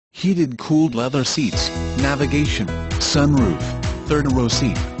heated cooled leather seats, navigation, sunroof, third row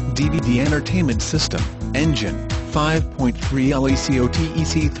seat, DVD entertainment system, engine, 5.3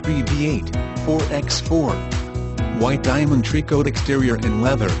 LECOTEC3 V8, 4x4. White diamond tricoat exterior in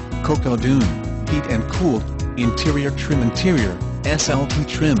leather, cocoa dune, heat and cooled, interior trim interior, SLT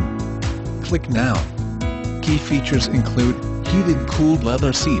trim. Click now. Key features include heated cooled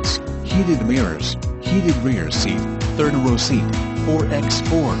leather seats, heated mirrors, heated rear seat, third row seat,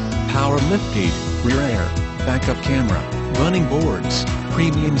 4x4, power liftgate, rear air, backup camera, running boards,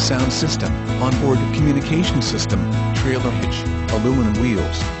 premium sound system, onboard communication system, trailer hitch, aluminum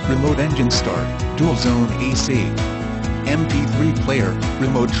wheels, remote engine start, dual zone AC, MP3 player,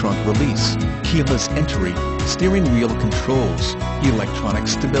 remote trunk release, keyless entry, steering wheel controls, electronic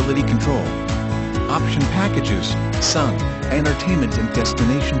stability control. Option packages, Sun, Entertainment and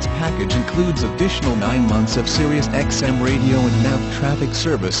Destinations package includes additional 9 months of Sirius XM radio and nav traffic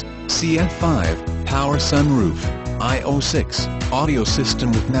service, CF5, power sunroof, IO6, audio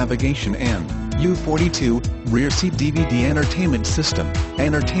system with navigation and U42, rear seat DVD entertainment system,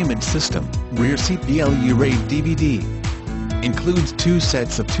 rear seat BLU-RAID DVD. Includes 2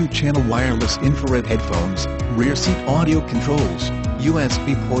 sets of 2-channel wireless infrared headphones, rear seat audio controls,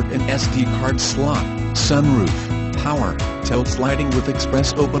 USB port and SD card slot, sunroof, power, tilt sliding with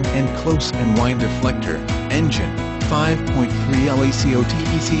express open and close and wide deflector, engine, 5.3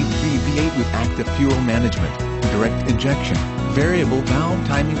 LECOTEC3 V8 with active fuel management, direct injection, variable valve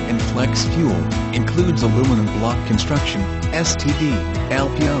timing and flex fuel, includes aluminum block construction, STD,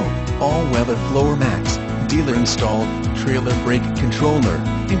 LPO, all-weather floor mats, dealer installed, trailer brake controller,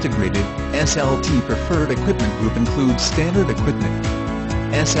 integrated, SLT preferred equipment group includes standard equipment.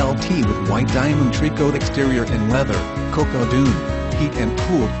 SLT with white diamond tricoat exterior in leather, cocoa dune, heat and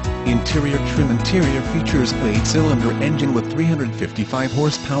cooled, interior trim interior features 8-cylinder engine with 355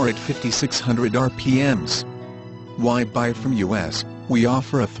 horsepower at 5600 RPMs. Why buy from US? We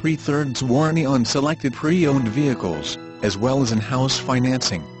offer a 3/3 warranty on selected pre-owned vehicles, as well as in-house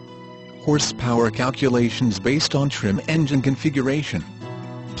financing. Horsepower calculations based on trim engine configuration.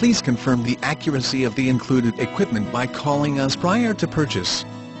 Please confirm the accuracy of the included equipment by calling us prior to purchase.